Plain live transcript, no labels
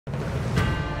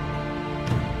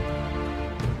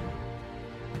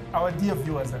Our dear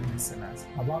viewers and listeners,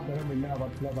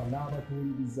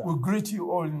 we greet you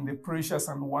all in the precious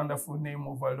and wonderful name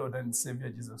of our Lord and Savior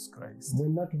Jesus Christ.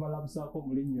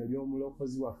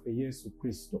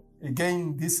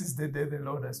 Again, this is the day the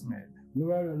Lord has made,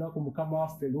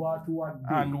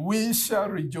 and we shall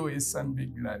rejoice and be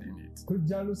glad in it.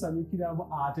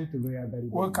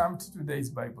 Welcome to today's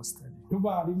Bible study. We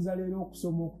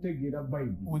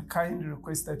kindly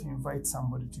request that you invite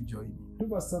somebody to join you.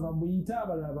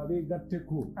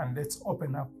 And let's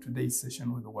open up today's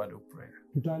session with a word of prayer.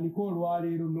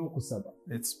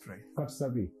 Let's pray.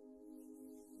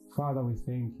 Father, we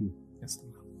thank you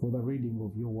for the reading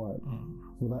of your word.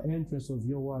 For the entrance of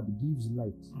your word gives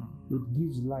light. It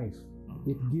gives life.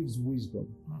 It gives wisdom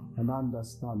and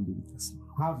understanding.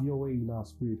 Have your way in our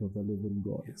Spirit of the living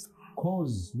God.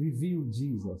 Reveal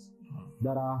Jesus,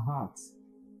 that our hearts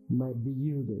might be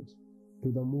yielded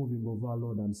to the moving of our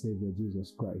Lord and Savior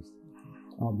Jesus Christ.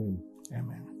 Amen.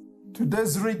 Amen.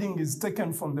 Today's reading is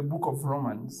taken from the book of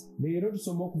Romans,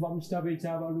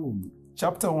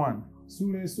 chapter 1.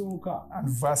 And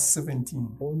verse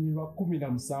 17.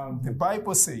 The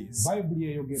Bible says,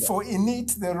 "For in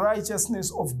it the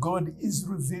righteousness of God is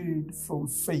revealed from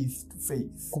faith to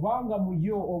faith.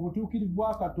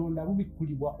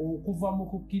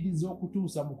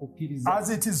 As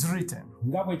it is written,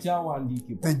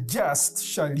 the just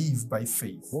shall live by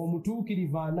faith." What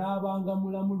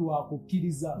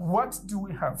do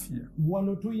we have here?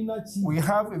 We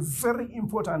have a very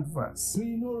important verse,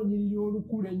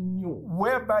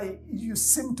 whereby you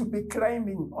seem to be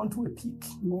climbing onto a peak.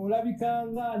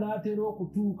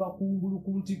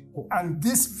 And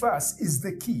this verse is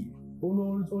the key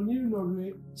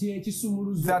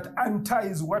that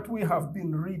unties what we have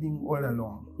been reading all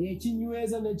along. Here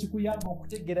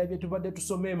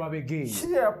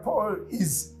Paul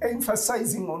is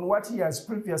emphasizing on what he has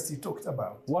previously talked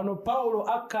about.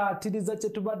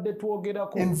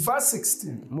 In verse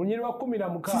 16,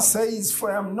 he says, "For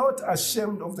I am not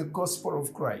ashamed of the gospel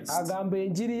of Christ.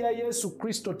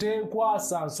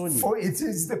 For it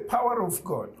is the power of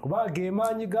God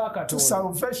to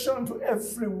salvation to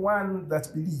everyone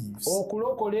that believes,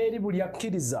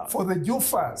 for the Jew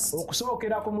first,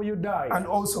 and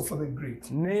also for the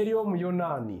Greek." And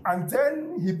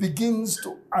then he begins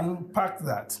to unpack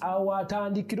that.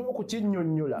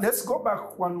 Let's go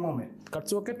back one moment. He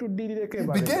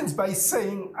begins by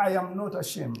saying, "I am not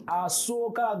ashamed."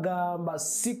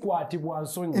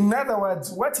 In other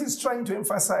words, what he's trying to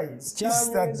emphasize is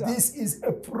that this is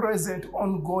a present,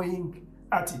 ongoing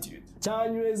attitude. It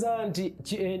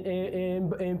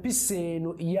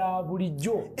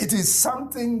is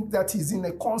something that is in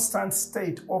a constant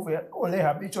state of a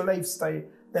habitual lifestyle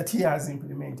that he has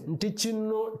implemented.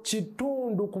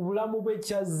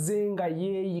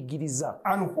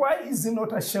 And why is he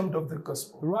not ashamed of the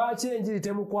gospel?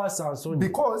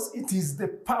 Because it is the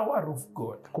power of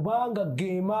God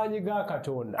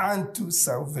unto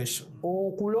salvation.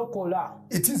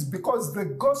 It is because the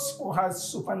gospel has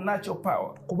supernatural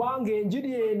power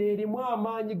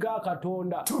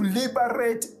to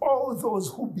liberate all those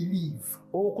who believe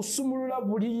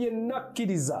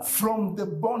from the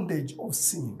bondage of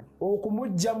sin. So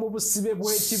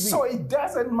it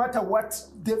doesn't matter what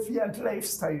deviant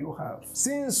lifestyle you have.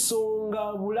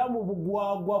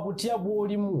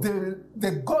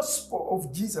 The gospel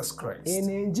of Jesus Christ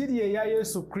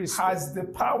has the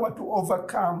power to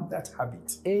overcome that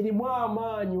habit. It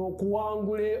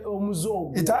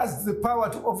has the power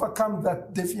to overcome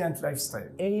that deviant lifestyle.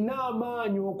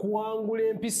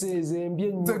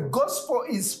 The gospel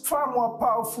is far more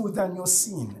powerful than your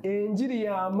sin.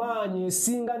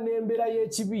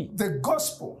 The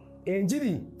gospel,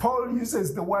 Paul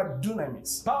uses the word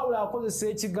dunamis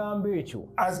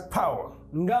as power.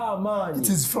 It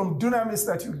is from dunamis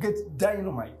that you get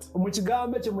dynamite.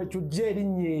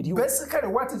 Basically,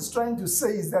 what it's trying to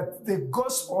say is that the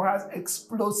gospel has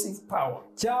explosive power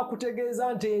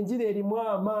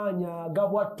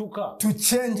to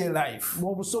change a life,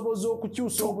 to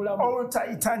alter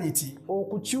eternity.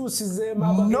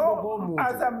 No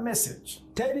other message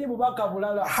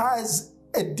has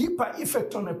a deeper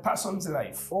effect on a person's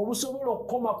life than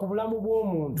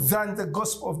the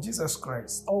gospel of Jesus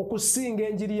Christ. It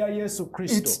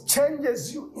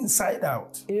changes you inside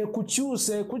out. That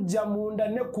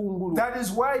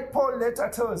is why Paul later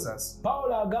tells us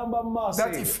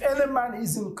that if any man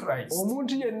is in Christ,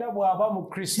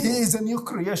 he is a new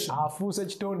creation. All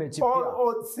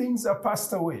things are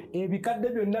passed away.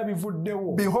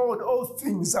 Behold, all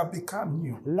things are become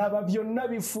new.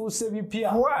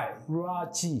 Why?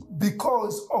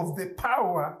 Because of the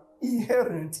power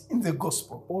inherent in the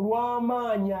gospel.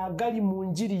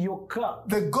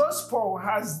 The gospel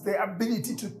has the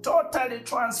ability to totally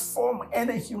transform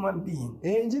any human being.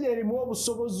 It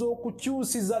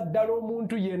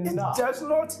does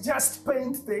not just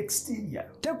paint the exterior.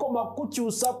 It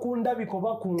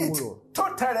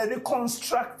totally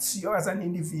reconstructs you as an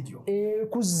individual.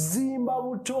 It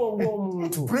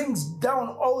brings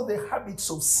down all the habits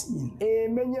of sin. It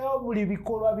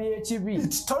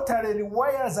totally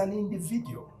rewires an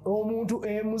individual and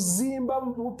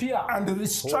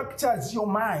restructures your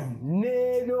mind,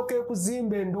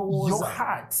 your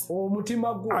heart,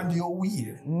 and your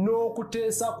will.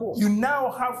 You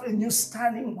now have a new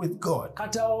standing with God.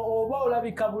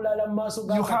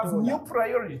 You have new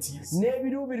priorities. You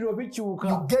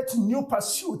get new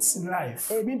pursuits in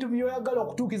life.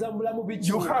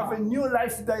 You have a new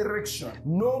life direction.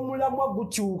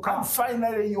 And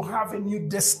finally, you have a new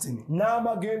destiny.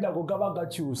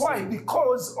 Why?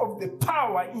 Because of the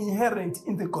power inherent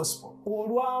in the gospel.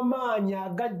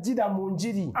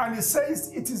 And he says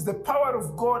it is the power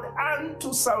of God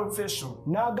unto salvation.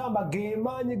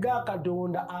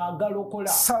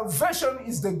 Salvation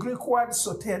is the Greek word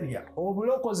soteria,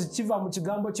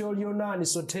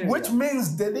 which means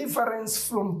deliverance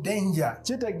from danger.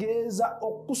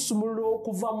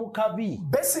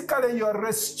 Basically, you are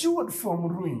rescued from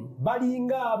ruin.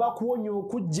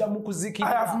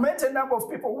 I have met a number of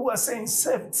people who are saying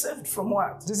saved from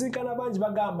what?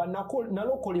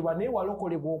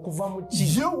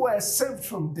 You were saved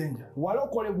from danger. Now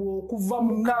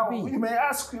you may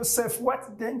ask yourself,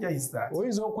 what danger is that?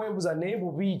 You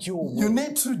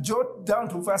need to jot down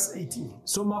to verse 18.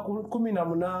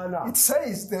 It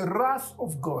says the wrath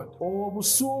of God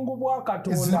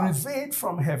is revealed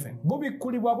from heaven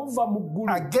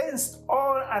against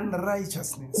all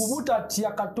unrighteousness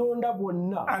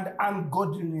and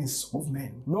ungodliness of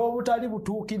men.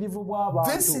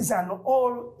 This is an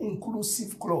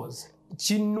all-inclusive clause.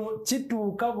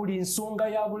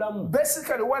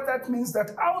 Basically, what that means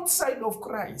that outside of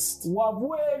Christ,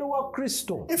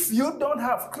 if you don't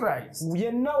have Christ,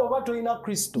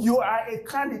 you are a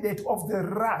candidate of the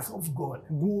wrath of God.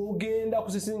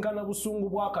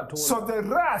 So the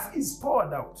wrath is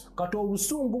poured out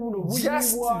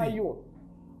justly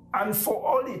and for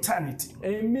all eternity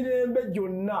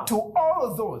to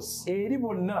all those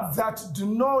that do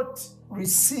not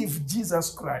receive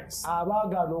Jesus Christ, that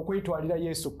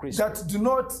do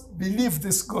not believe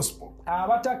this gospel.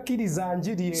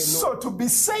 So to be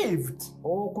saved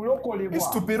is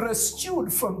to be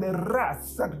rescued from the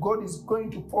wrath that God is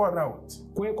going to pour out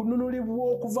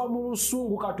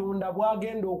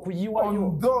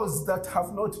on those that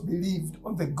have not believed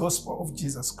on the gospel of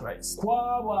Jesus Christ. You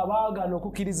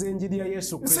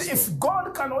see, if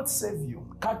God cannot save you,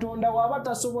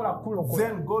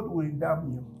 then God will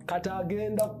damn you.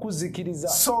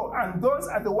 So, and those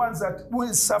are the ones that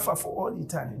will suffer for all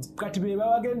eternity.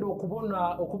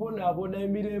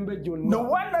 No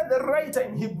wonder the writer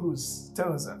in Hebrews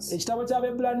tells us,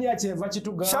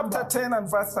 chapter 10 and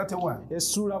verse 31,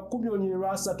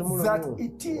 that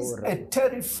it is a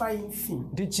terrifying thing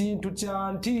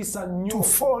to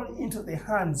fall into the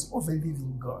hands of a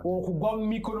living God.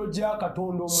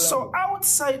 So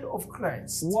outside of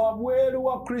Christ,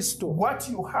 what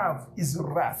you have is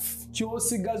wrath.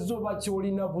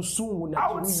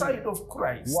 Outside of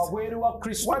Christ,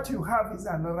 what you have is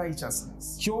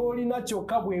unrighteousness.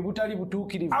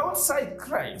 Outside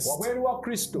Christ,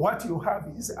 what you have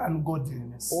is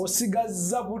ungodliness.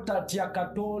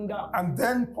 And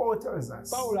then Paul tells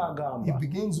us, he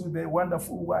begins with the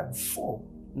wonderful word for.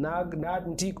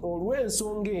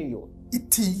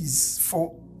 It is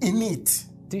for in it,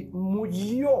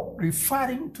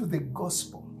 referring to the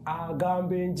gospel.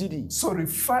 So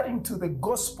referring to the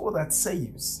gospel that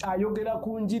saves,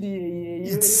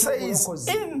 it says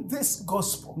in this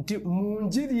gospel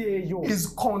is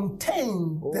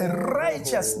contained the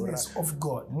righteousness of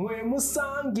God.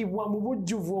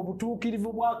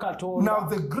 Now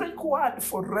the Greek word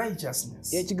for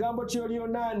righteousness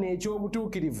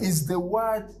is the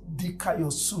word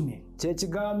dikaiosune.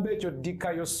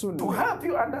 To help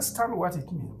you understand what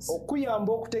it means,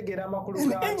 in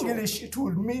English it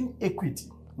would mean equity.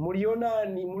 It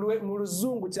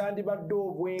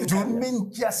would mean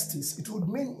justice. It would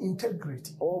mean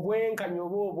integrity.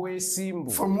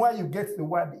 From where you get the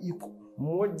word equal.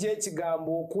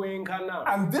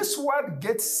 And this word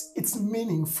gets its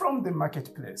meaning from the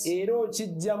marketplace.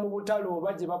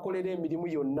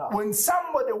 When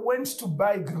somebody went to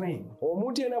buy grain,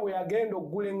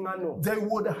 they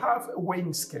would have a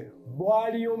weighing scale.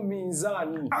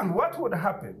 And what would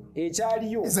happen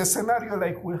is a scenario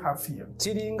like we have here.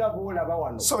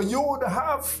 So you would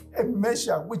have a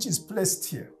measure which is placed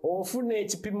here. And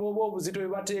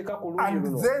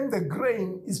then the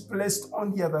grain is placed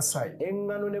on the other side.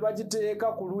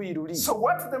 So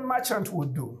what the merchant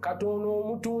would do,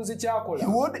 he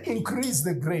would increase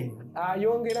the grain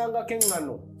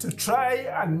to try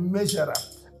and measure up,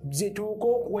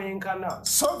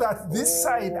 so that this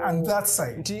side and that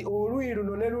side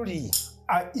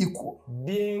are equal.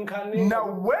 Now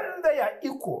when they are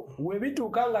equal, we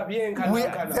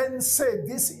then say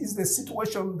this is the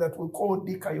situation that we call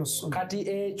dikaiosune.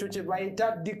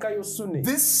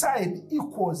 This side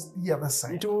equals the other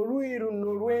side.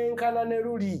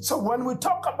 So when we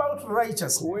talk about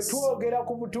righteousness,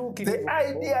 the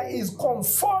idea is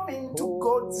conforming to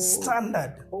God's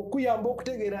standard.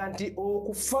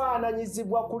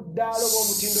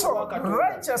 So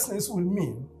righteousness will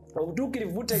mean that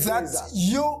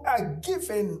you are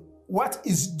given what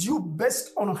is due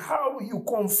based on how you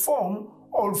conform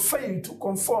or fail to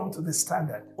conform to the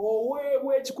standard. And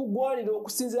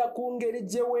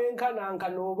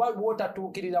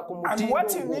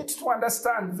what you need to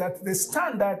understand that the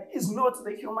standard is not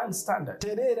the human standard.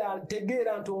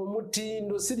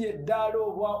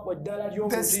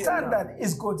 The standard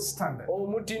is God's standard.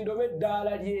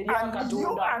 And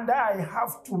you and I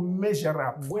have to measure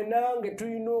up.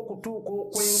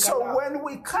 So when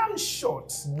we come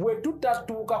short,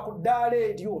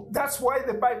 that's why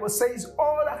the Bible says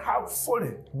all have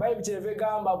fallen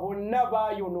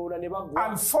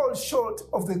and fall short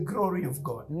of the glory of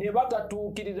God.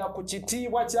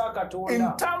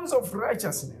 In terms of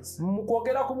righteousness,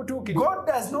 God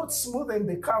does not smoothen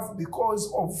the curve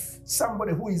because of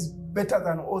somebody who is better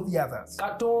than all the others.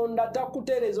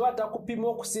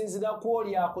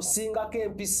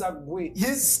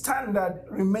 His standard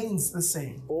remains the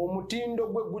same.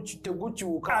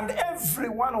 And every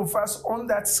one of us on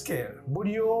that scale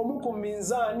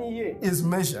is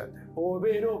measured.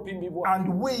 And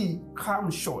we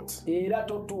come short in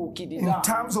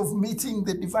terms of meeting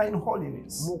the divine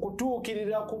holiness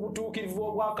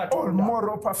or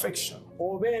moral perfection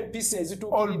or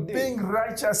being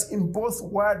righteous in both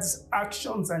words,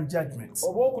 actions, and judgments.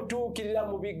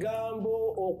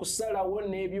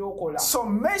 So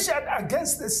measured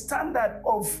against the standard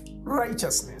of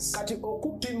righteousness,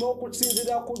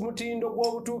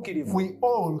 we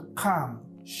all come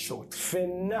short. So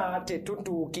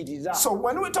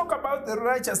when we talk about the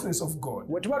righteousness of God,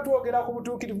 it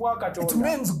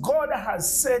means God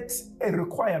has set a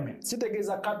requirement. He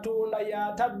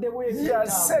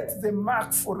has set the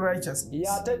mark for righteousness.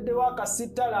 And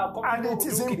it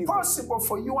is impossible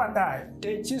for you and I,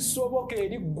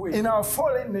 in our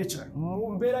fallen nature,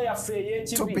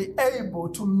 to be able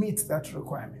to meet that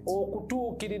requirement.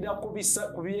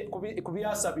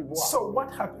 So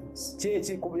what happens?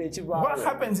 What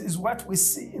happens is what we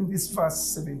see in this verse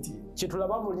 17. For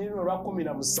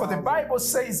the Bible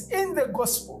says in the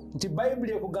gospel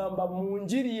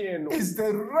is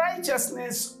the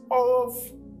righteousness of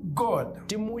God.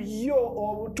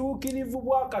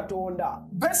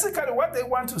 Basically what they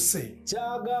want to say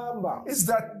is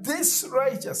that this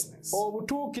righteousness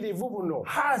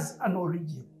has an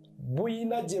origin.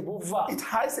 It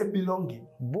has a belonging.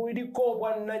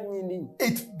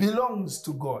 It belongs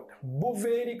to God.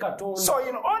 So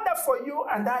in order for you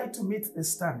and I to meet the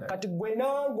standard, we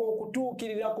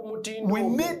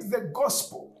need the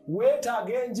gospel,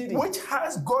 which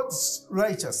has God's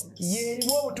righteousness.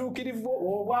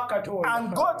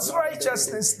 And God's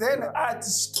righteousness then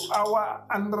adds to our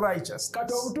unrighteousness.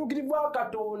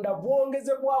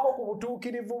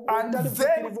 And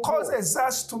then causes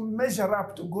us to measure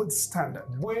up to God's standard.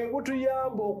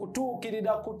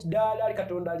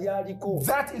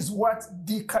 That is what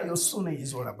dikaiosune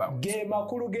is all about.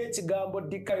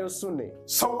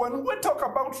 So when we talk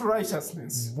about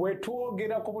righteousness, we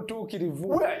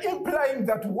are implying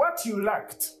that what you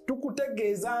lacked,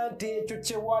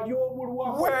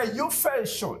 where you fell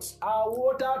short,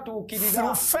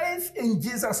 through faith in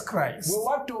Jesus Christ,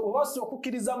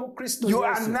 you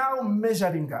are now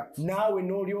measuring up. You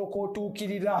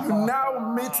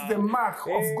now meet the mark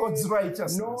of God's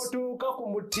righteousness. tetutuuka ku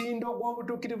mutindo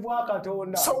gw'obutuukirivu bwa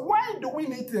Katonda. So why do we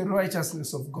need the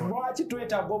righteousness of God? Lwaki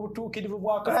twetaaga obutuukirivu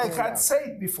bwa Like I Katonda? had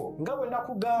said before, Nga bwe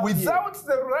nakugambye, without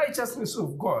the righteousness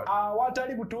of God,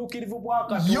 awatali butuukirivu bwa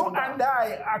you Katonda, and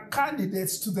I are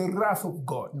candidates to the wrath of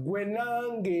God. gwe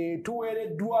nange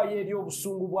tuweereddwayo eri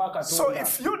obusungu bwa So Katonda.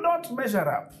 if you don't measure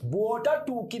up,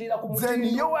 Bw'otatuukirira ku then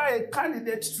mutindo, you are a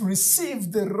candidate to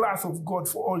receive the wrath of God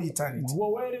for all eternity.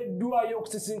 bw'oweereddwayo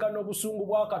okusisinkana obusungu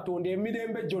bwa Katonda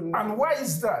emirembe gyonna. And why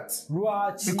is that?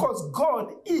 Lwaki? Because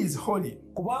God is holy.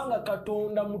 Kubanga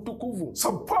Katonda mutukuvu.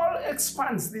 So Paul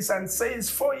expands this and says,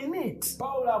 for in it,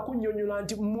 Pawulo akunnyonnyola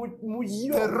nti mu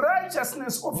yo the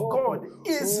righteousness of God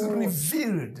is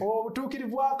revealed.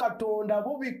 obutuukirivu bwa Katonda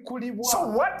bubikkulibwa. So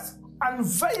what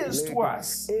unveils to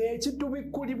us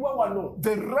Ekitubikkulibwa wano,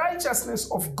 the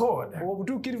righteousness of God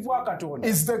obutuukirivu bwa Katonda,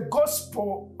 is the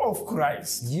gospel of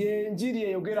Christ. y'enjiri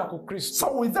eyogera ku Kristo.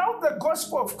 So without the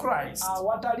gospel of Christ,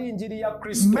 Awatali njiri ya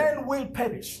Kristo, men will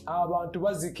perish. abantu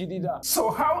bazikirira. So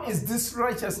how is this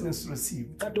righteousness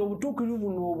received? Kati obutuukirivu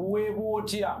buno obuweebwa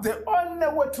otya? The only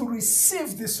way to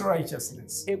receive this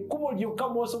righteousness Ekkubo lyokka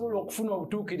bw'osobola okufuna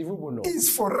obutuukirivu buno is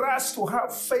for us to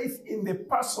have faith in the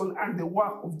person and the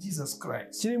work of Jesus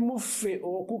Christ. kiri mu ffe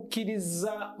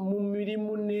okukkiriza mu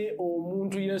mirimu ne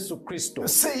omuntu Yesu Kristo.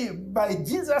 See, by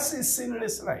Jesus'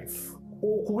 sinless life,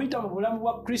 Okuyita mu bulamu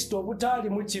bwa Kristo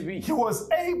obutaalimu kibi, he was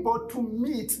able to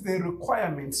meet the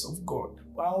requirements of God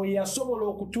awo yasobola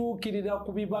okutuukirira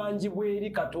ku bibanjibwa eri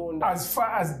Katonda as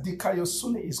far as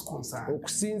dikaiosune is concerned.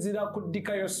 okusinziira ku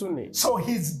dikaiosune. So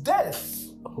his death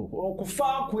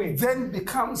Okufa kwe then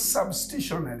becomes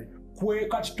substitutionary. kwe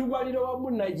kati tubalira wamu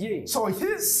naye. So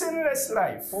his sinless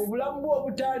life, Obulamu bwe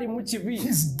obutaalimu kibi,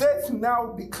 his death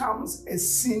now becomes a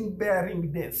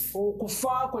sin-bearing death.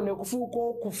 okufa kwe ne kufuuka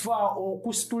okufa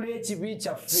okusitula ekibi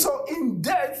kyaffe. So in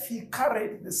death, he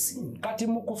carried the sin. Kati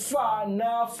mu kufa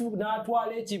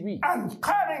n'atwala ekibi. And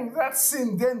carrying that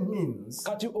sin then means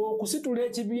Kati okusitula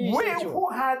ekibi we ekyo who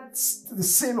had the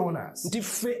sin on us nti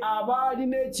ffe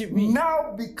abaalina ekibi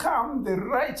now become the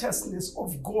righteousness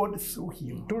of God through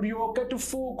him. tulyoke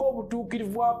tufuuka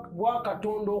obutuukirivu bwa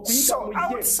Katonda okuyita So mu ye.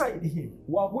 outside him,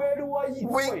 Wabweru wa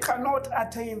we ye cannot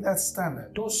attain that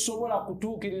standard tosobola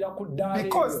kutuukirira ku ddaala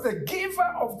because eryo. the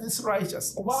giver of this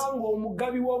righteousness Kubanga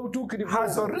omugabi w'obutuukirivu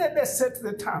has already set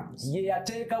the terms. ye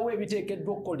yateekawo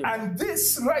ebiteekeddwa okukolebwa. And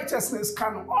this righteousness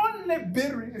can only be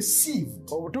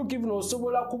received Obutuukirivu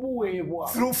n'osobola kubuweebwa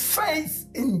through faith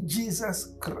in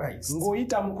Jesus Christ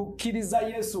ng'oyita mu kukkiriza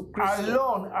Yesu Kristo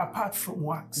alone, apart from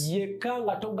works. yekka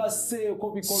nga togasseeko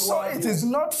So bikolwa it byo. is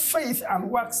not faith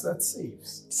and works that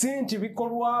saves. Si nti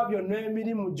bikolwa byo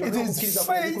n'emirimu gyo It is n'okukkiriza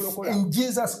faith kwebikulokola. in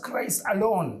Jesus Christ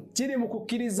alone Kiri mu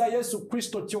kukkiriza Yesu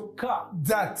Kristo kyokka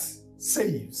that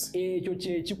saves. ekyo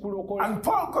kye kikulokola. And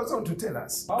Paul goes on to tell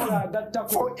us, Pawulo agattako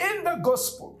for in the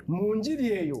gospel, mu njiri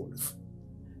eyo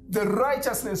the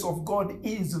righteousness of God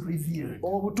is revealed.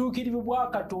 obutuukirivu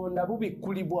bwa Katonda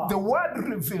bubikkulibwa. The word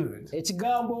revealed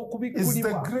Ekigambo is the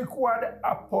okubikkulibwa Greek word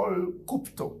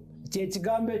apolkupto. kye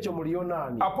kigambo ekyo mu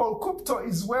Luyonaani. Apolkupto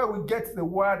is where we get the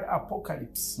word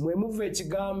apocalypse. Mwe muva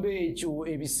ekigambo ekyo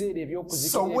ebiseera So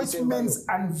eby'okuzikira which ebisembayo. means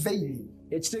unveiling.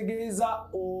 Ekitegeeza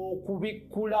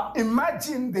okubikkula.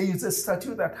 Imagine there is a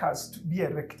statue that has to be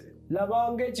erected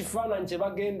Labanga ekifaananyi kye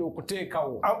bagenda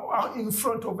okuteekawo out in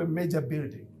front of a major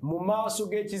building. mu maaso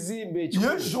g'ekizimbe ekyo.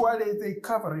 Usually they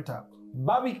cover it up.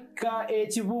 Babikka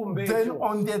ekibumbe Then ekyo.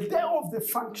 on the day of the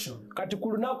function, Kati ku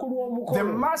lunaku the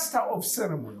lw'omukolo master of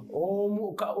ceremony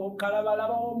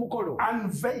kalabalaba w'omukolo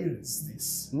unveils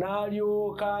this.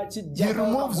 n'alyoka He kijja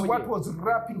removes what was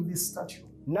wrapping this statue.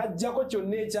 n'aggyako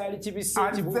kyonna ekyali kibisse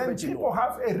And ekibumbe then kino. people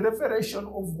have a revelation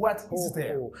of what is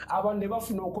there. Abantu ne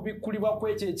bafuna okubikkulibwa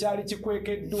kw'ekyo ekyali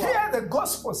kikwekeddwa. Here the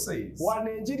gospel says Wano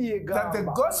enjiri that the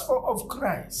egamba gospel of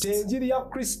Christ ti enjiri ya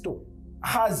Kristo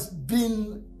has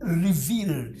been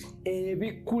revealed.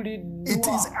 ebikkuliddwa. It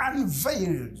is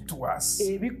unveiled to us.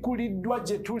 Ebikkuliddwa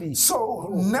gye tuli. So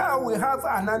now we have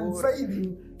an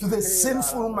unveiling to the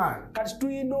sinful man. Kati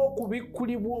tulina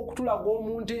okubikkulibwa okutulaga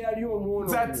omuntu eyali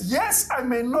omwonoonyi. That yes, I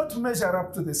may not measure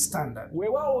up to the standard.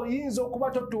 Weewaawo oyinza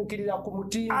okuba totuukirira ku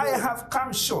mutindo. I have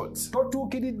come short.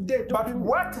 Totuukiridde. But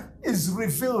what is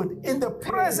revealed in the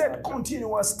present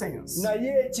continuous tense,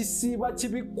 Naye ekisiiba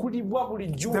kibikkulibwa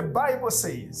bulijjo. the Bible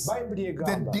says, Bayibuli the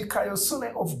egamba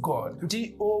dikaiosune of God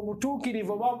nti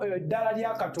obutuukirivu oba eddala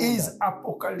lya Katonda is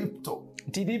apocalypto,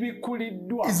 nti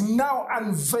libikkuliddwa. is now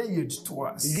unveiled to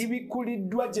us.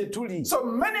 So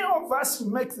many of us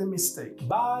make the mistake.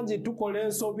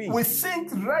 We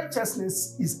think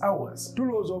righteousness is ours, but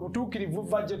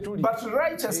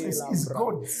righteousness is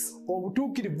God's.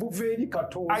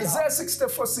 Isaiah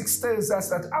 64:6 tells us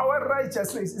that our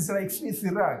righteousness is like filthy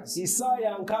rags.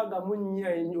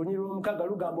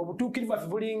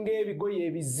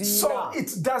 So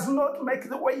it does not make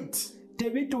the weight.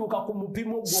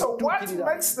 So what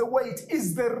makes the weight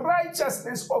is the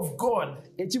righteousness of God.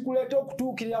 It is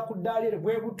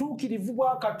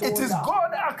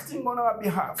God acting on our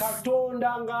behalf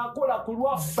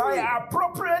by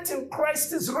appropriating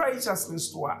Christ's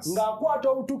righteousness to us.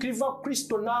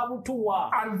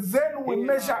 And then we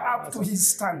measure up to his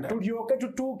standard.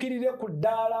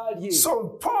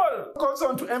 So Paul goes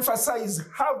on to emphasize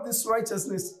how this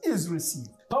righteousness is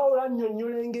received.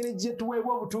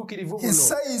 He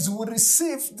says we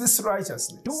receive this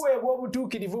righteousness.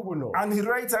 And he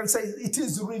writes and says it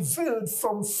is revealed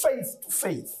from faith to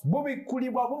faith.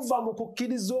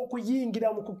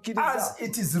 As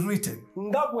it is written,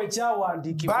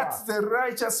 but the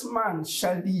righteous man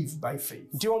shall live by faith.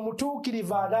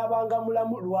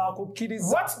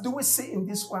 What do we see in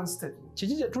this one statement?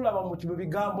 3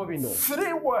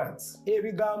 words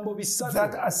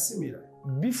that are similar.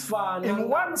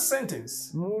 In one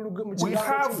sentence, we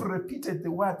have repeated the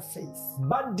word faith.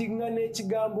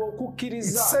 It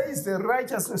says the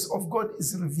righteousness of God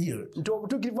is revealed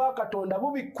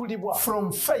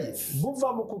from faith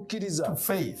to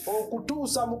faith,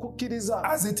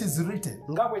 as it is written,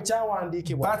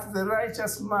 but the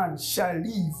righteous man shall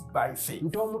live by faith.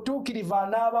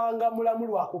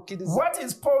 What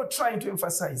is Paul trying to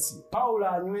emphasize here?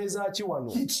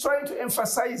 He's trying to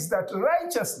emphasize that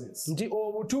righteousness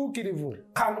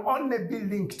can only be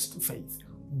linked to faith.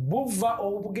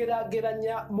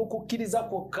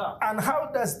 And how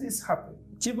does this happen?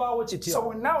 So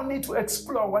we now need to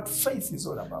explore what faith is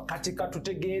all about.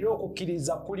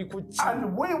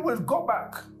 And we will go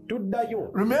back.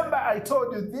 Remember, I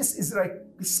told you this is like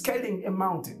scaling a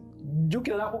mountain.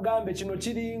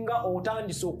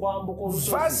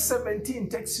 Verse 17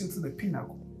 takes you to the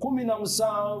pinnacle.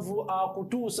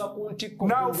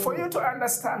 Now, for you to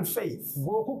understand faith,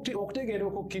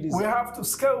 we have to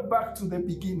scale back to the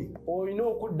beginning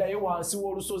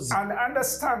and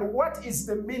understand what is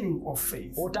the meaning of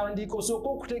faith.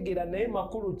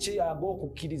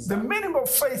 The meaning of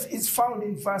faith is found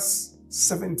in verse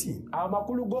 17. The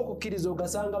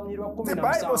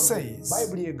Bible says,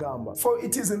 for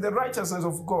it is in the righteousness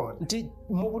of God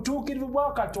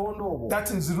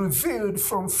that is revealed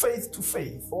from faith to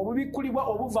faith,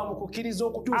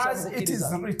 as it is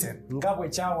written,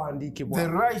 the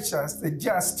righteous, the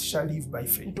just shall live by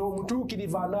faith.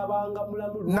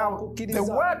 Now, the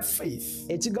word faith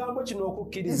is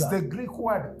the Greek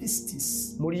word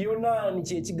pistis,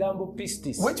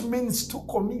 which means to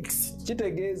commit,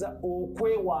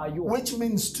 which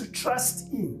means to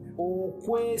trust in,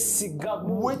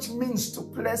 which means to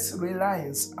place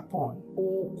reliance upon,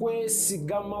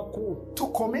 to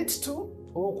commit to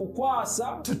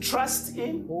trust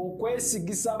in,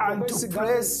 and to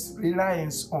place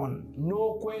reliance on.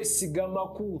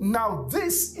 Now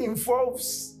this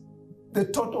involves the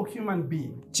total human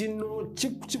being in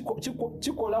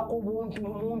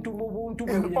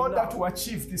order to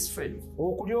achieve this faith.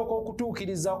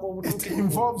 It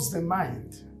involves the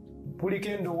mind, it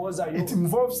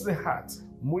involves the heart,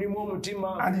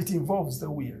 and it involves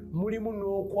the will.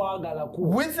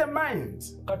 With the mind,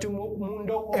 a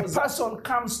person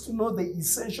comes to know the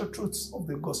essential truths of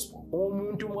the gospel.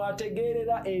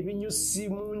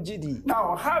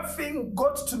 Now, having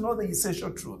got to know the essential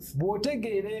truth, then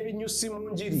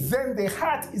the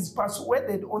heart is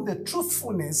persuaded on the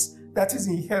truthfulness that is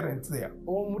inherent there,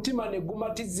 and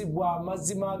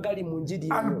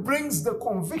brings the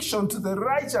conviction to the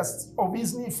righteous of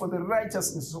his need for the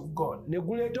righteousness of God.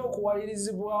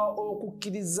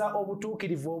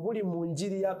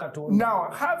 Now,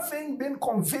 having been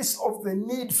convinced of the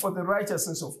need for the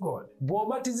righteousness of God, then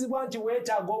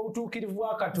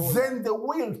the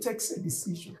will takes a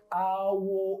decision.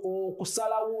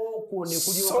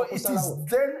 So it is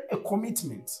then a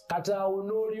commitment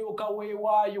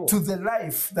to the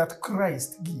life that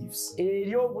Christ gives.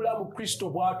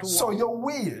 So your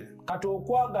will,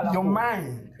 your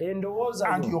mind, and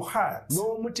your heart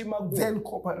then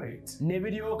cooperate.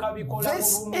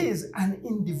 This is an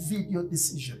individual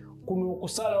decision.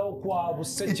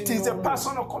 It is a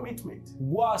personal commitment.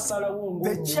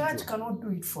 The church cannot do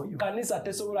it for you.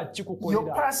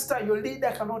 Your pastor, your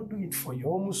leader cannot do it for you.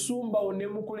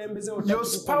 Your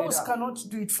spouse cannot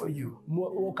do it for you.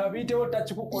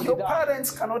 Your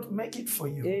parents cannot make it for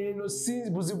you.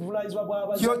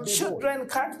 Your children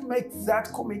can't make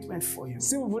that commitment for you.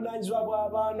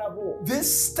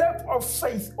 This step of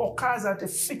faith occurs at a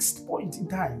fixed point in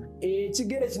time.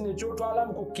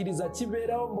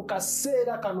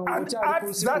 And at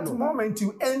that moment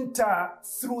you enter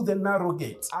through the narrow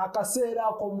gate.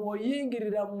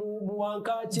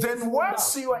 Then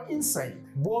once you are inside,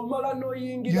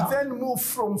 you then move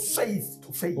from faith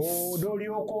to faith.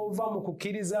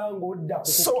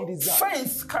 So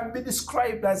faith can be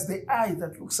described as the eye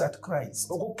that looks at Christ,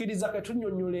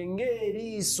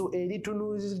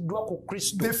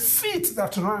 the feet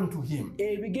that run to him,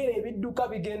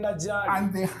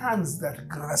 and the hands that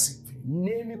grasp him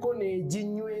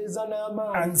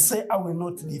and say, I will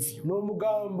not leave you.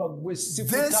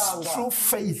 This true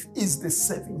faith is the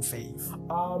saving faith.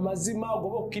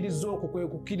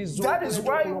 That is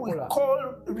why we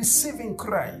call receiving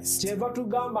Christ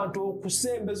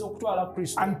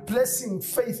and placing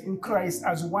faith in Christ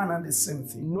as one and the same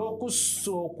thing.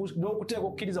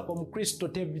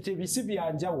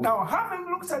 Now, having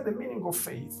looked at the meaning of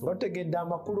faith,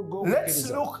 let's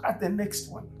look at the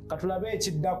next one,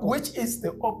 which is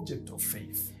the object of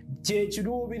faith.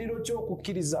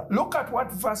 Look at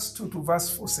what verse 2 to verse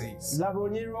 4 says.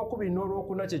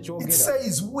 It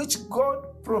says, which God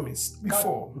promised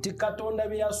before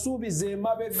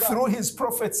through his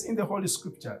prophets in the Holy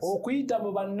Scriptures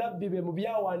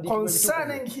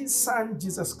concerning his Son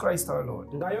Jesus Christ our Lord,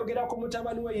 who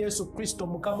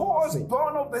was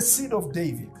born of the seed of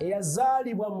David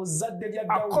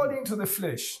according to the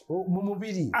flesh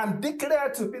and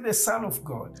declared to be the Son of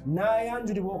God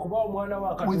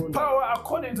with power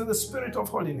according to the Spirit of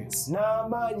holiness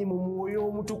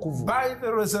by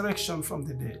the resurrection from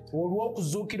the dead.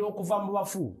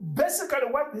 Basically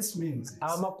what this means is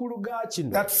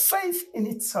that faith in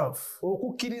itself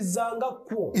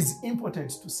is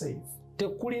impotent to save.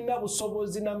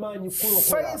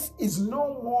 Faith is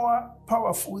no more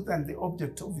powerful than the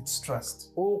object of its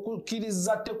trust.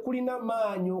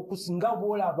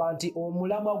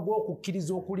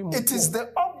 It is the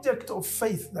object of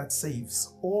faith that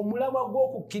saves.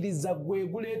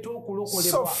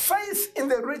 So faith in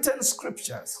the written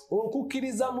scriptures,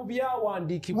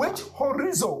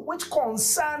 which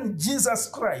concern Jesus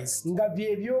Christ, who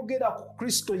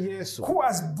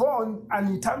was born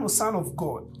an eternal Son of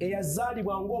God,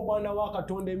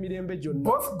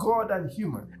 both God and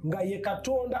human,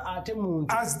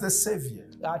 as the Savior,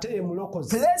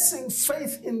 placing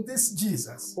faith in this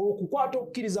Jesus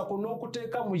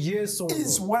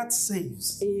is what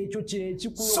saves.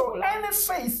 So any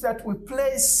faith that we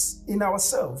place in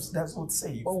ourselves does not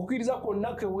save.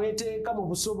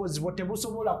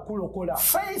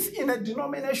 Faith in a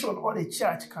denomination or a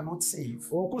church cannot save.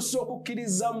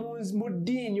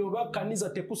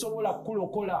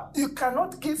 You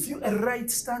cannot give you a right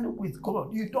standing with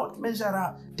God. You don't measure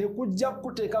up.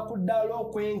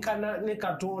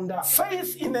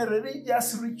 Faith in a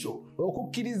religious ritual or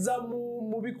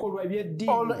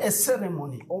a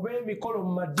ceremony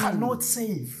cannot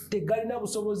save.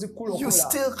 You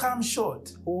still come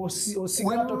short. We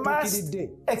must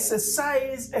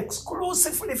exercise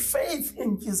exclusively faith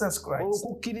in Jesus Christ.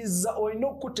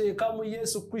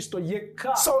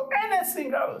 So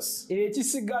anything else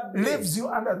leaves you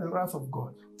under the wrath of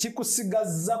God. The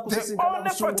only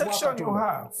protection you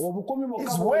have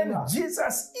is when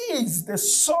Jesus is the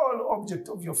sole object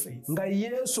of your faith. Now,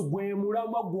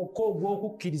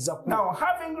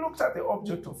 having looked at the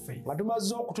object of faith, we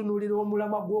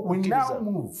now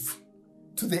move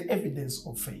to the evidence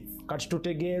of faith.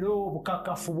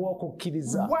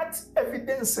 What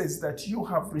evidences that you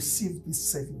have received this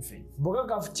saving faith?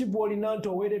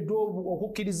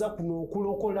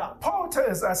 Paul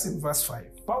tells us in verse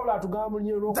 5 that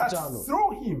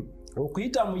through him we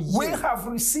have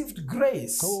received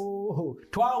grace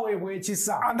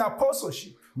and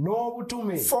apostleship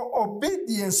for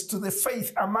obedience to the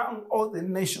faith among all the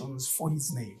nations for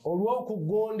his name. What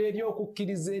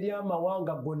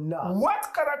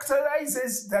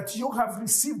characterizes that you have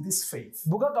received this faith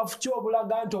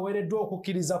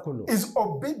is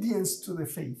obedience to the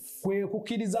faith.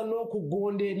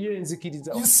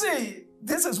 You see,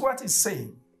 this is what he's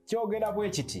saying.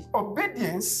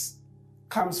 Obedience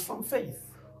comes from faith.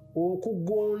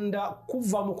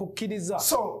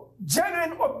 So,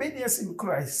 genuine obedience in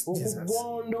Christ Jesus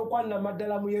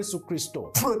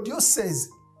produces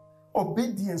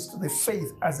obedience to the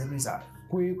faith as a result.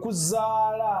 So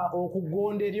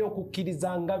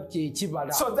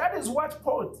that is what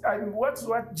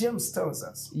what James tells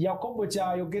us.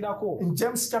 In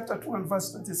James chapter 2 and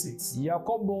verse 26.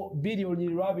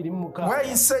 Where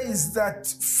he says that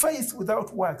faith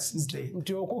without works is dead.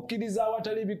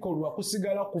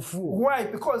 Why?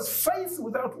 Because faith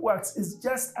without works is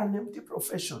just an empty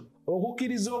profession. I've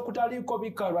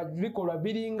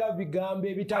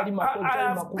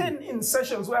been in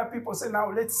sessions where people say, now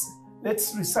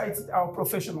let's recite our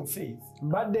profession of faith.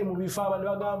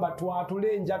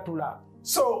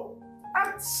 So,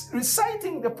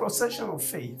 reciting the profession of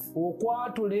faith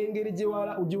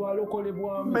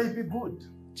may be good.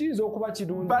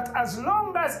 But as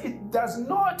long as it does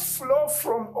not flow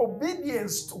from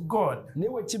obedience to God, then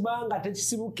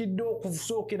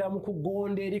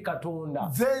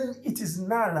it is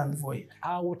null and void.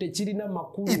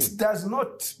 It does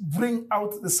not bring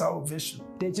out the salvation.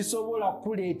 Anyone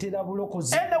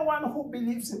who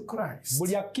believes in Christ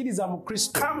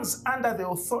comes under the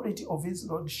authority of his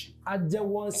lordship and then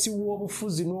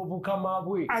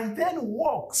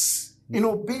walks in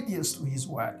obedience to his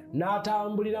word. Now, this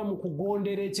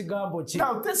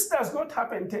does not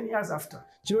happen 10 years after.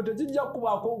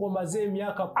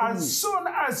 As soon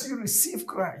as you receive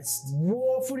Christ,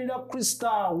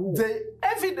 the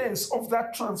evidence of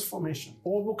that transformation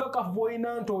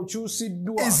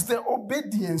is the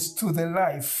obedience to the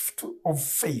life of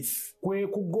faith.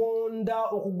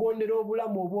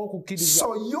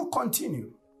 So you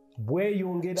continue.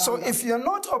 So if you're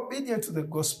not obedient to the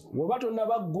gospel,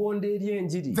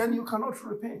 then you cannot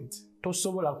repent.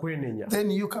 Then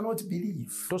you cannot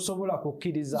believe.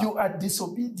 You are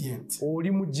disobedient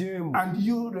and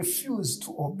you refuse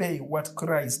to obey what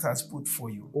Christ has put for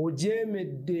you.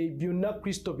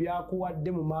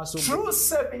 True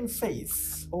saving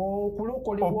faith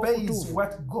obeys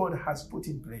what God has put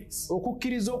in place and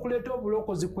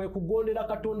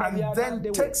then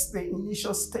takes the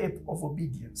initial step of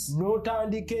obedience and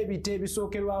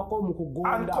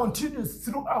continues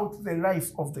throughout the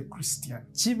life of the Christian.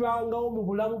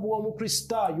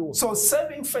 So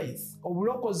saving faith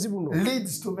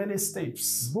leads to many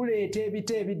steps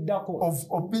of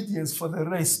obedience for the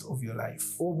rest of your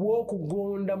life.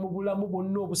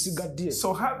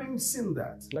 So having seen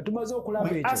that,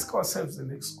 we ask ourselves the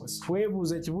next question.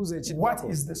 What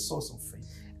is the source of faith?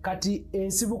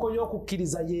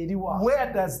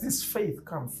 Where does this faith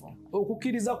come from?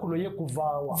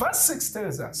 Verse 6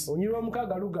 tells us,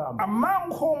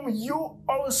 among whom you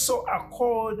also are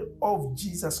called of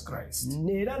Jesus Christ.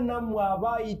 You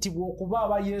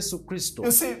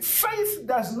see, faith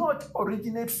does not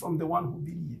originate from the one who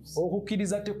believes.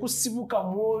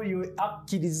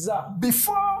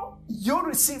 Before you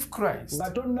receive Christ,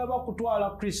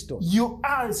 you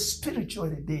are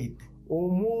spiritually dead.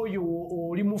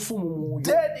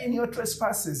 Dead in your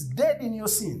trespasses, dead in your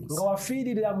sins.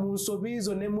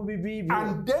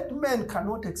 And dead men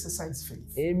cannot exercise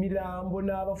faith.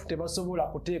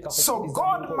 So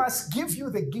God must give you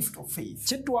the gift of faith.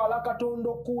 And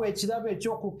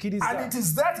it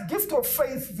is that gift of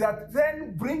faith that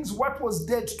then brings what was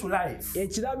dead to life. You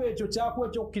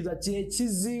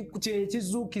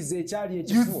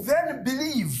then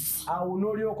believe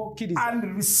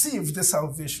and receive the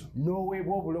salvation.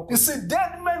 You see,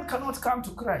 dead men cannot come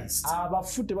to Christ. Dead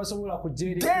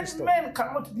men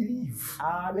cannot believe.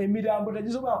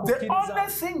 The only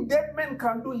thing dead men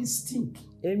can do is stink.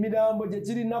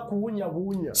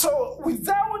 So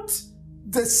without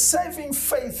the saving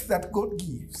faith that God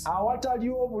gives, the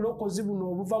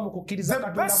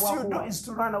best you do is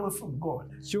to run away from God.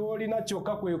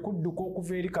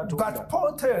 But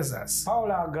Paul tells us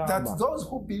that those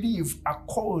who believe are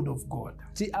called of God.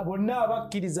 So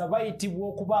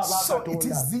it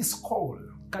is this call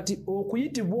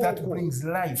that brings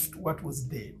life to what was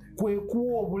dead.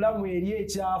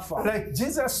 Like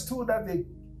Jesus stood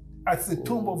at the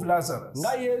tomb of Lazarus.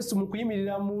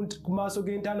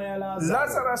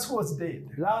 Lazarus was dead.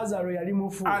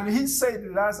 And he said,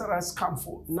 Lazarus, come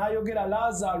forth. And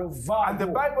the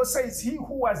Bible says he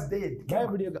who was dead came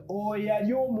up.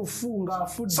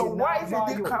 So why did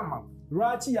he come up?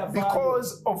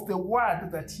 Because of the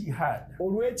word that he had.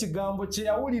 So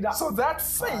that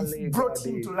faith brought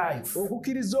him to life. And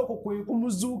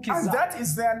that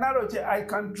is the analogy I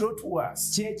can draw to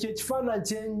us.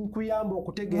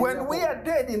 When we are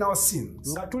dead in our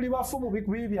sins,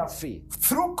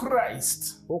 through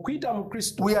Christ,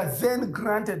 we are then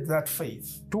granted that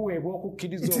faith.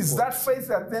 It is that faith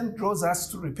that then draws us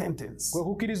to repentance. And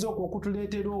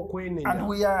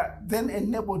we are then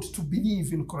enabled to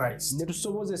believe in Christ.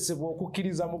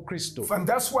 And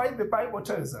that's why the Bible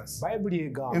tells us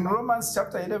in Romans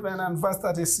chapter 11 and verse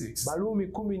 36,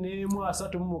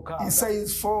 it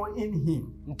says, for in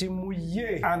him and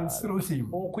through him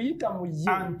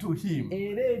and to him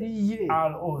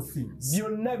are all things.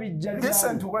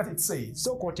 Listen to what it says.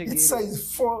 It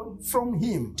says, from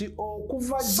him.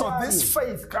 So this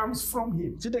faith comes from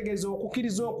him.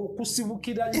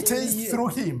 It is through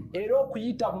him.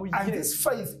 And this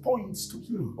faith points to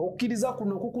him.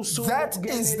 That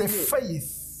is the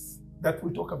faith that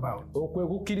we talk about.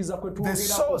 The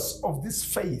source of this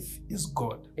faith is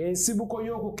God.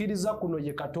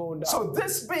 So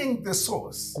this being the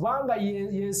source,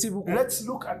 let's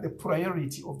look at the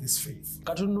priority of this faith.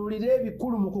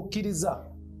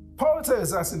 Paul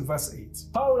tells us in verse 8,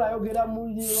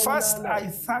 first I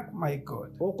thank my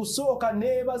God through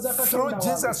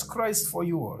Jesus Christ for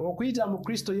you all,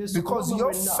 because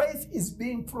your faith is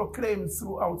being proclaimed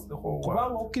throughout the whole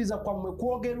world.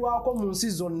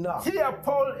 Here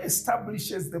Paul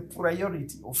establishes the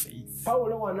priority of faith.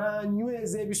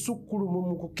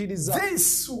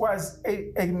 This was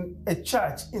a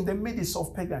church in the midst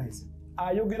of paganism.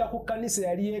 It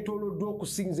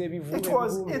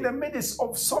was in the midst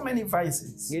of so many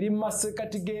vices,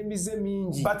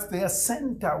 but their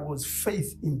center was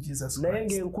faith in Jesus Christ.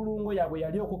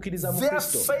 Their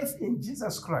faith in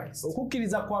Jesus Christ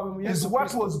is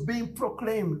what was being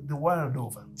proclaimed the world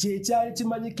over. So it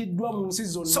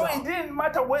didn't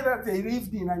matter whether they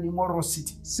lived in an immoral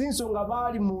city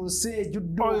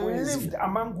or lived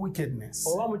among wickedness.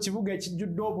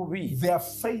 Their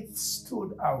faith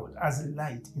stood out as a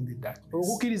light in the darkness.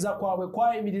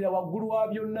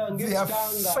 Their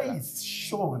faith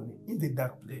shone in the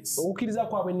dark place.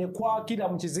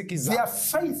 Their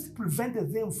faith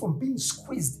prevented them from being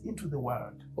squeezed into the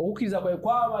world.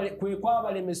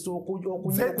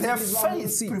 Their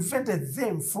faith prevented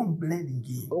them from blending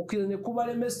in.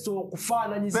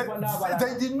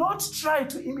 They did not try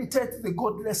to imitate the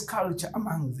godless culture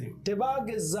among them.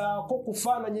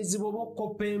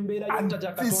 And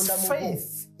this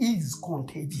faith is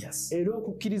contagious.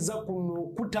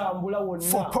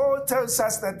 For Paul tells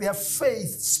us that their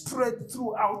faith spread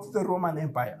throughout the Roman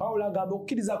Empire.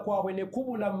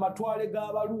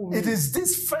 It is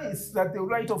this faith that the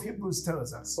writer of Hebrews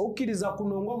tells us that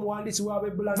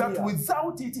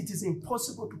without it, it is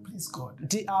impossible to please God.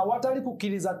 Because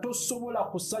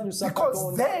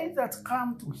they that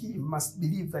come to him must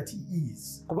believe that he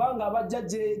is.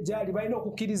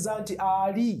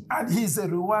 And he is a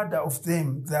rewarder of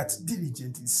them that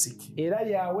diligently seek him.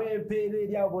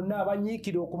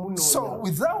 So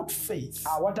without faith,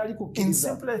 in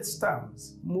simplest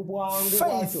terms,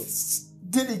 faith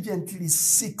diligently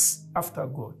seeks after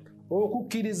God.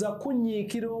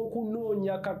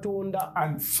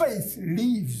 And faith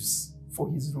lives for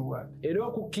his reward.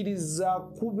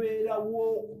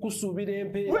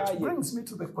 Which brings me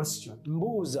to the question,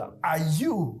 are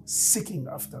you seeking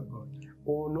after God?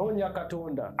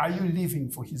 Are you living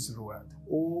for his reward?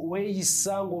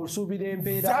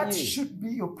 That should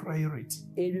be your priority.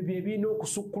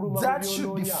 That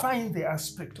should define the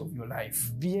aspect of your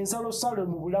life.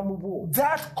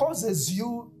 That causes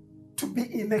you to be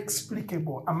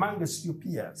inexplicable amongst your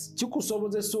peers.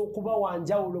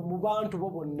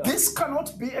 This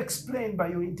cannot be explained by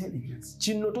your intelligence.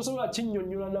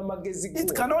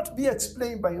 It cannot be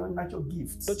explained by your natural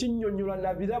gifts. This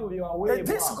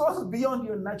goes beyond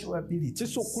your natural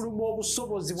abilities. So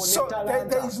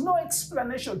there is no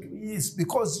explanation to this,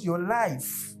 because your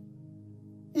life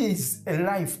is a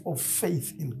life of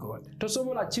faith in God. So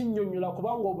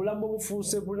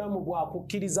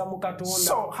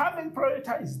having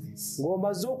prioritized this,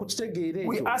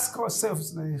 we ask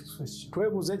ourselves the next question.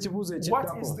 What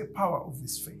is the power of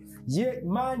this faith?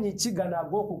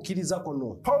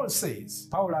 Paul says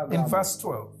in verse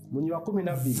 12,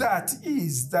 that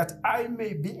is, that I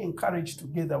may be encouraged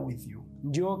together with you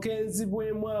by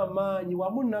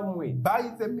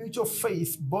the mutual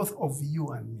faith both of you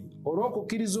and me. What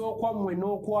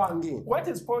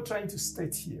is Paul trying to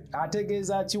state here? He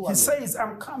says,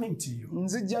 I'm coming to you.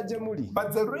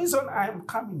 But the reason I am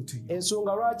coming to you,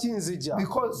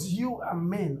 because you are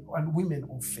men and women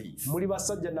of faith.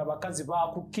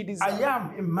 I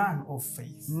am a man of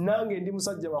faith. Now,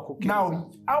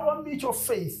 our mutual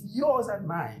faith, yours and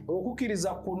mine, will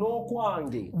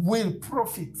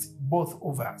profit both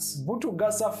of us.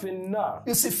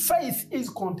 You see, faith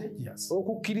is contagious.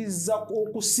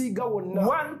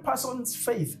 One person's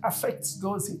faith affects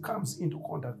those he comes into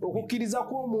contact with.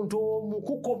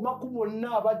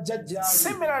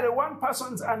 Similarly, one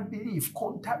person's unbelief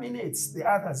contaminates the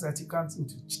others that he comes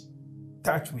into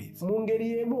touch with. No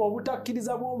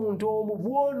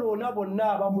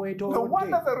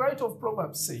wonder the writer of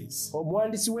Proverbs says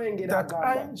that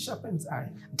iron sharpens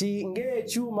iron,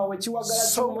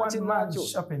 so one man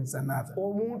sharpens another.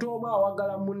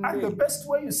 And the best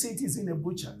way you see it is in a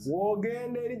butcher's.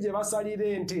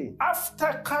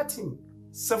 After cutting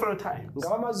several times,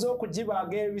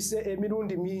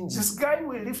 this guy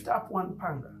will lift up one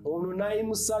panga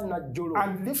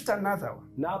and lift another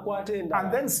one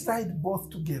and then slide both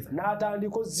together.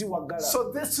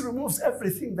 So this removes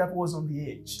everything that was on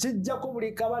the edge, and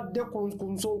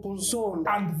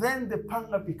then the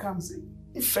panga becomes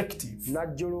effective in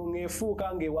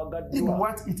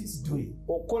what it is doing.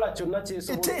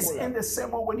 It is in the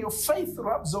same way when your faith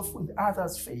rubs off with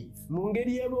others' faith.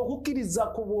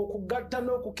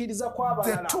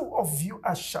 The two of you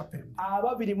are sharpened.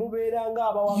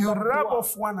 You rub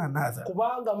off one another,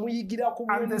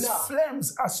 and the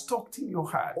flames are stoked in your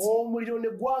heart.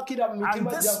 And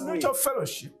this mutual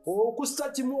fellowship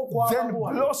then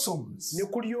blossoms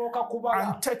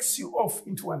and takes you off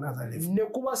into another level.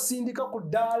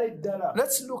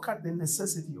 Let's look at the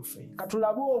necessity of faith.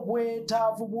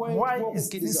 Why is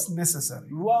this necessary?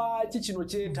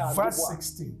 Verse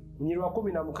 16.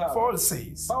 Paul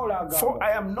says, "For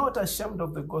I am not ashamed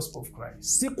of the gospel of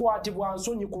Christ,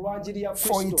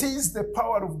 for it is the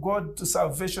power of God to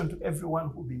salvation to everyone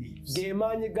who believes,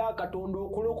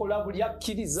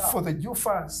 for the Jew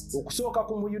first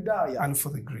and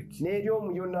for the Greek."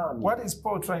 What is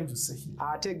Paul trying to say here?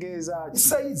 He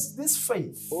says this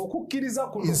faith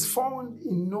is found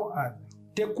in no other.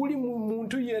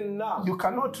 You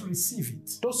cannot receive it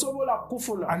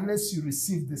unless you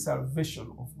receive the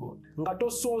salvation of God.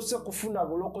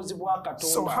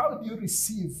 So how do you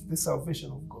receive the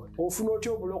salvation of God?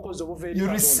 You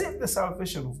receive the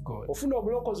salvation of God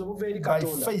by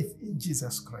faith in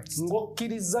Jesus Christ.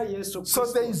 So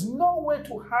there is no way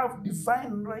to have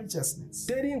divine righteousness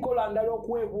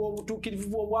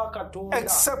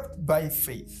except by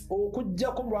faith.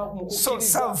 So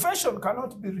salvation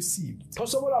cannot be received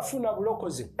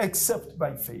except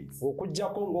by faith.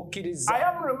 I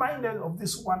am reminded of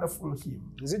this wonderful hymn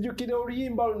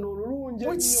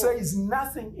which says,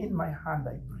 "Nothing in my hand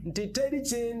I bring,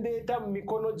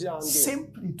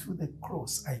 simply to the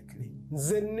cross I cling.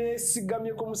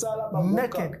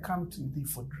 Naked come to thee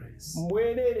for dress,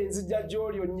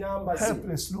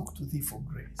 helpless look to thee for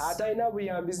grace."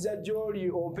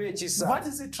 What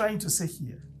is it trying to say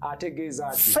here?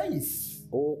 Faith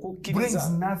brings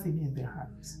nothing in the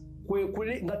hands. The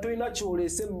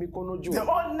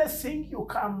only thing you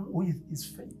come with is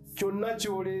faith.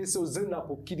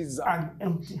 An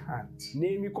empty hand.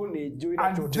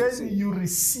 And then you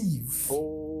receive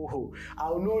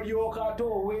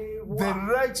the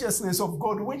righteousness of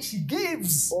God which He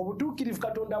gives,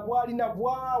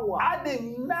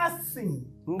 adding nothing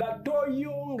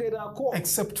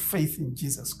except faith in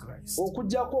Jesus Christ.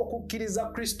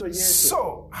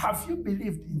 So, have you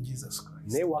believed in Jesus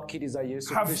Christ?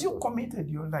 Have you committed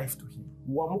your life to Him?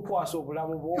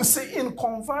 You see, in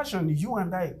conversion, you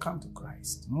and I come to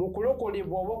Christ. And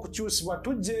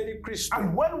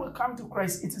when we come to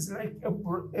Christ, it is like a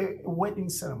wedding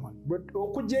ceremony. When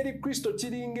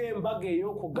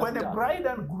the bride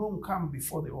and groom come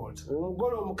before the altar,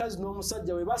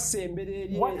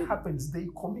 what happens? They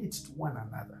commit to one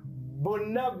another.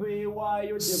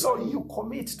 So you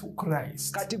commit to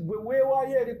Christ,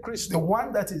 the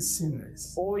one that is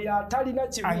sinless,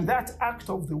 and that act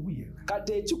of the will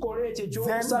then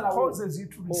causes you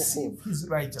to receive His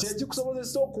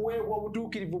righteousness.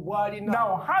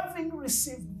 Now, having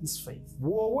received this faith,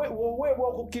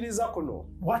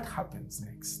 what happens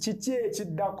next? It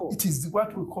is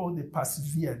what we call the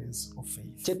perseverance of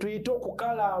faith.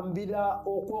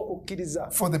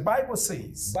 For the Bible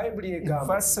says in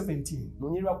verse 17,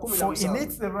 "For in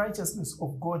it the righteousness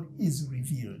of God is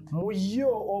revealed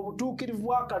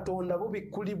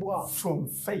from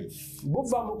faith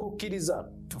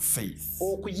to faith."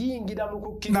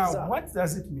 Now, what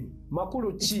does it mean?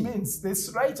 It means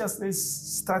this righteousness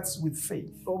starts with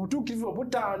faith,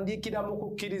 and it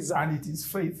is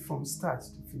faith from start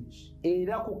to finish. No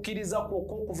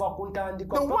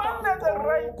wonder the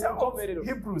writer of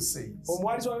Hebrews says,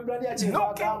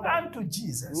 "Looking unto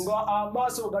Jesus, the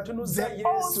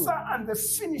author and the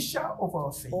finisher of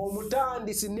our faith."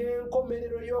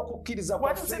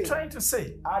 What is he trying to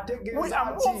say? We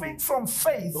are moving from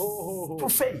faith to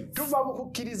faith.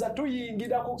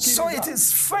 So it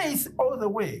is faith all the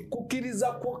way.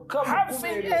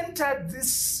 Having entered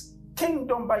this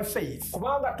kingdom by faith, we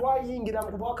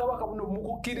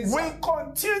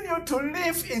continue to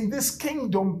live in this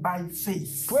kingdom by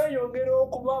faith. So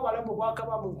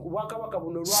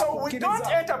we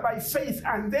don't enter by faith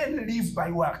and then live by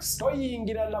works. No.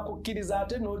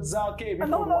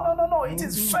 It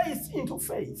is faith into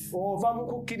faith.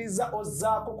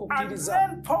 And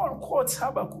then Paul quotes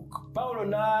Habakkuk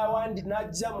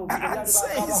and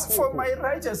says, for my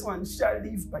righteous one shall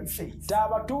live by faith.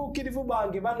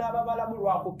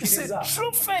 He said,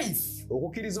 true faith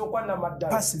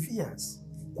perseveres.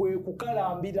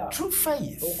 True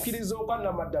faith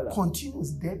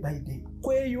continues day by day.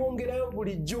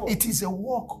 It is a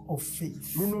walk of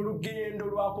faith.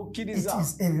 It is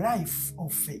a life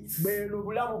of faith.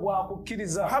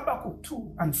 Habakkuk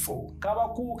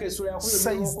 2:4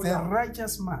 says the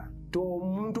righteous man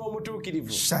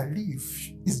shall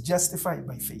live, is justified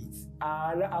by faith.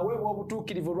 Shall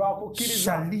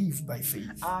live by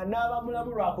faith.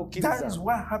 That is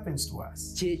what happens to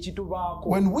us.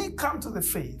 When we come to the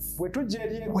faith, we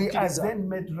are then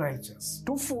made righteous.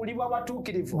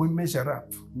 We measure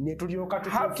up.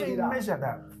 Having measured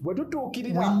up, we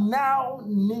now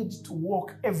need to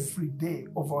walk every day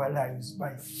of our lives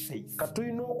by faith.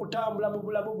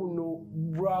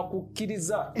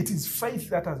 It is faith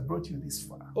that has brought you this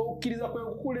far.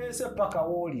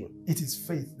 It is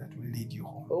faith that will lead you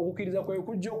home.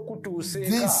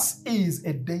 This is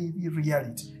a daily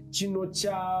reality. In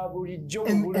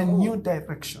a new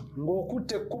direction.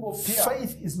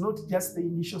 Faith is not just the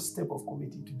initial step of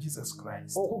committing to Jesus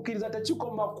Christ.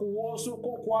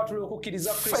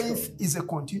 Faith is a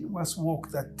continuous walk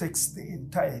that takes the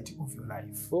entirety of your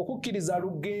life.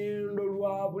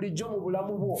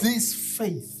 This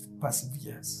faith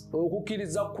perseveres.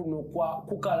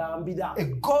 A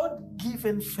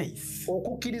God-given faith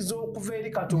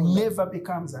never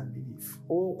becomes unbelief.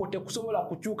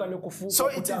 So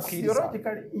it is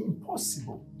theoretically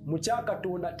impossible. If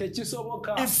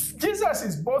Jesus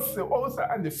is both the author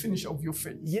and the finisher of your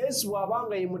faith, the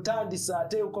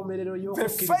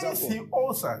faith he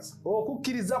authors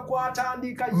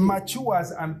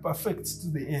matures and perfects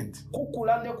to the end.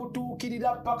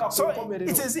 So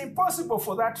it is impossible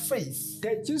for that faith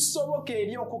to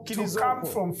come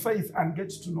from faith and get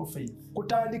to know faith.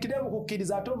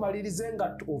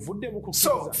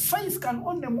 So faith can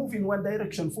only move in one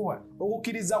direction forward.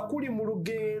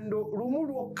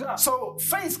 So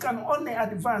faith can only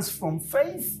advance from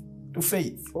faith to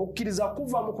faith. You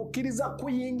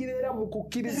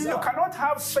cannot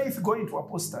have faith going to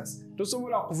apostasy. You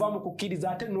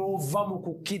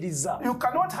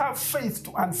cannot have faith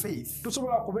to unfaith.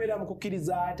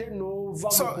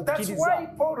 So that's why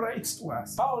Paul writes to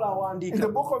us in the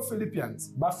book of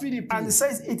Philippians, and he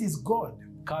says it is God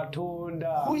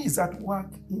who is at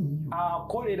work in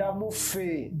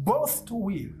you, both to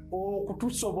will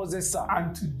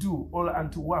and to do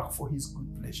and to work for his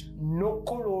good pleasure.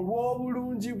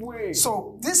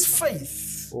 So this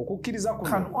faith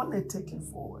can only take you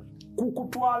forward.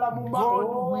 God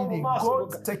willing,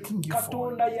 God taking you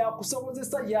forward.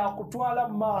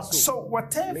 So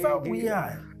whatever we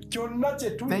are,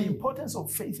 the importance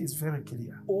of faith is very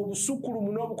clear. You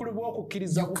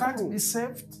can't be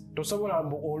saved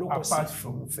apart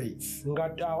from faith. You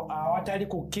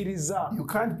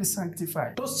can't be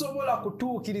sanctified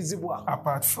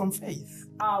apart from faith.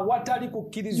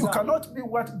 You cannot be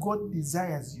what God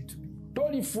desires you to be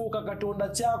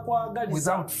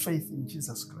without faith in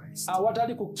Jesus Christ.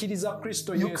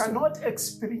 You cannot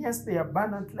experience the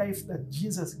abundant life that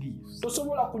Jesus gives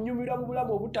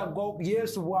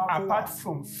apart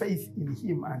from faith in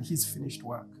him and his finished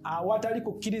work.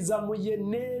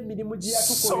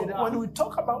 So when we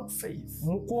talk about faith,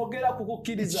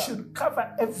 it should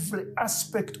cover every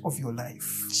aspect of your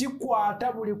life.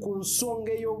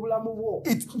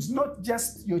 It's not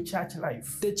just your church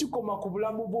life, but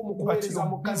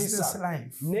your business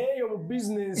life.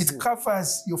 It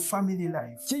covers your family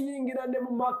life.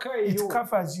 It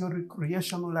covers your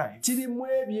recreational life. You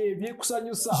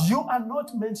are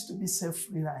not meant to be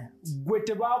self-reliant.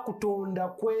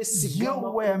 You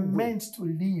were meant to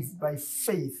live by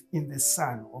faith in the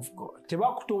Son of God.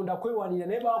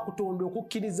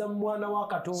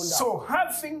 So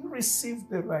having received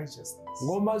the righteousness,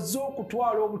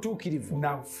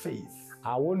 now faith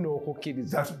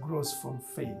that grows from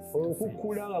faith to faith.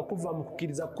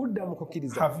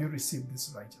 Have you received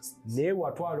this righteousness? If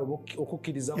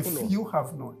you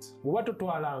have not,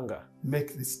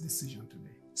 make this decision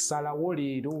today.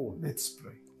 Let's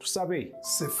pray.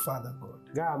 Say, Father God,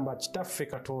 I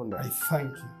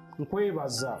thank you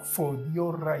nkwebaza for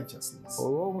your righteousness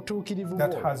olw'obutuukirivu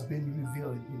that has been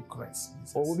revealed in Christ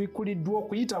Jesus. obubikkuliddwa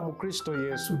okuyita mu Kristo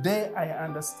Yesu. Today I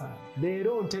understand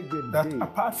leero that ntegedde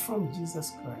apart from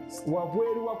Jesus Christ,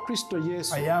 wabweru wa Kristo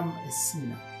Yesu I am a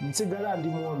sinner nsigala ndi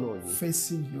mwonoonyi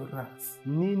facing your wrath.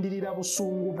 nnindirira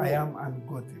busungu bwo. I am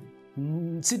ungodly.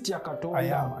 nsitya I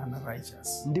Katonda am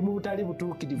unrighteous. ndi mu butali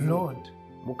butuukirivu. Lord,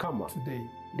 Mukama today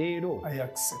leero I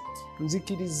accept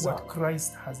nzikiriza what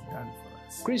Christ has done for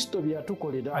us. Kristo bye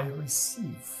yatukolera. I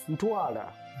receive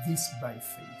ntwala this by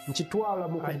faith. nkitwala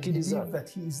mu I kukkiriza. believe that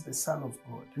he is the Son of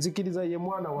God, nzikiriza ye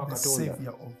mwana wa the Katonda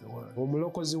Savior of the world.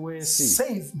 omulokozi w'ensi.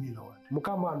 Save me, Lord.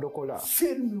 Mukama ndokola.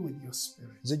 Fill me with your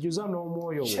spirit. zijjuza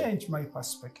n'omwoyo we. Change my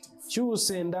perspective.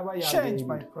 kyusa endaba Change yange.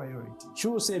 my priority.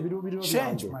 kyusa ebiruubiriro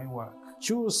Change byange. my work.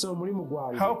 kyusa omulimu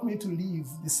gwange. Help me to live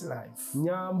this life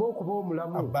nyamba okuba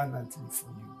omulamu abundantly for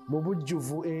you. mu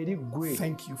bujjuvu eri ggwe.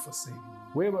 Thank you for saving me.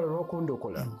 weebala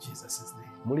olw'okundokola. In Jesus' name.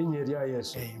 mu linnya erya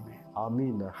Yesu. Amen.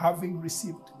 Amiina. Having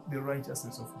received the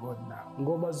righteousness of God now,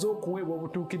 ng'omaze okuweebwa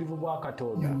obutuukirivu bwa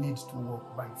Katonda. you need to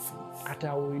walk by faith. kati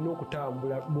awo olina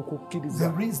okutambula mu kukkiriza.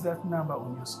 There is that number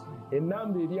on your screen.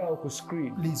 ennamba eri awo ku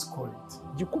screen. Please call it.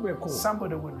 gikubeko.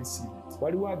 Somebody will receive it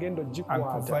waliwo agenda and ogikwata.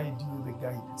 provide you the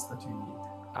guidance that you need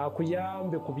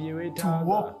akuyambe ku bye to weetaaga.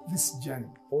 walk this journey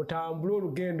otambule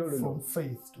olugendo luno from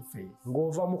faith to faith.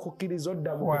 ng'ova mu kukkiriza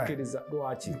odda mu Why? kukkiriza.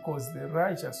 lwaki? Because the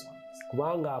righteous ones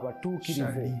kubanga shall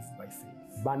abatuukirivu live by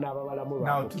faith. banaaba balamu lwa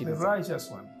Now to the kukkiriza.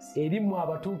 righteous ones, eri mu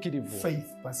abatuukirivu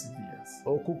faith perseveres.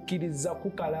 okukkiriza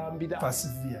kukalambira.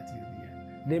 Persevere till the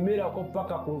end. lemerako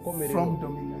paka ku nkomerero. From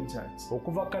Dominion Church,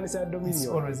 okuva kkanisa ya it's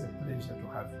Dominion. always a pleasure to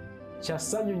have you. kya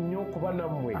ssanyu nnyo okuba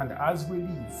nammwe. And as we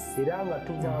live era nga in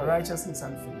tuva righteousness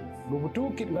and faith, mu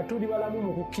butuukirivu nga tuli balamu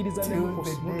mu kukkiriza ne mu till the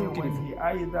day when butuukirivu he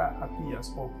either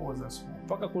appears or calls us home,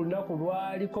 paka ku lunaku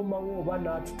lwalikomawo oba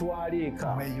n'atutwala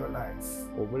eka. may your life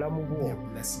obulamu be bwo a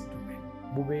blessing to many.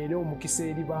 bubeere omukisa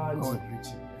eri bangi. God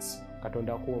richly bless you.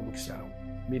 Katonda akuwa omukisa. Shalom.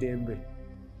 mirembe.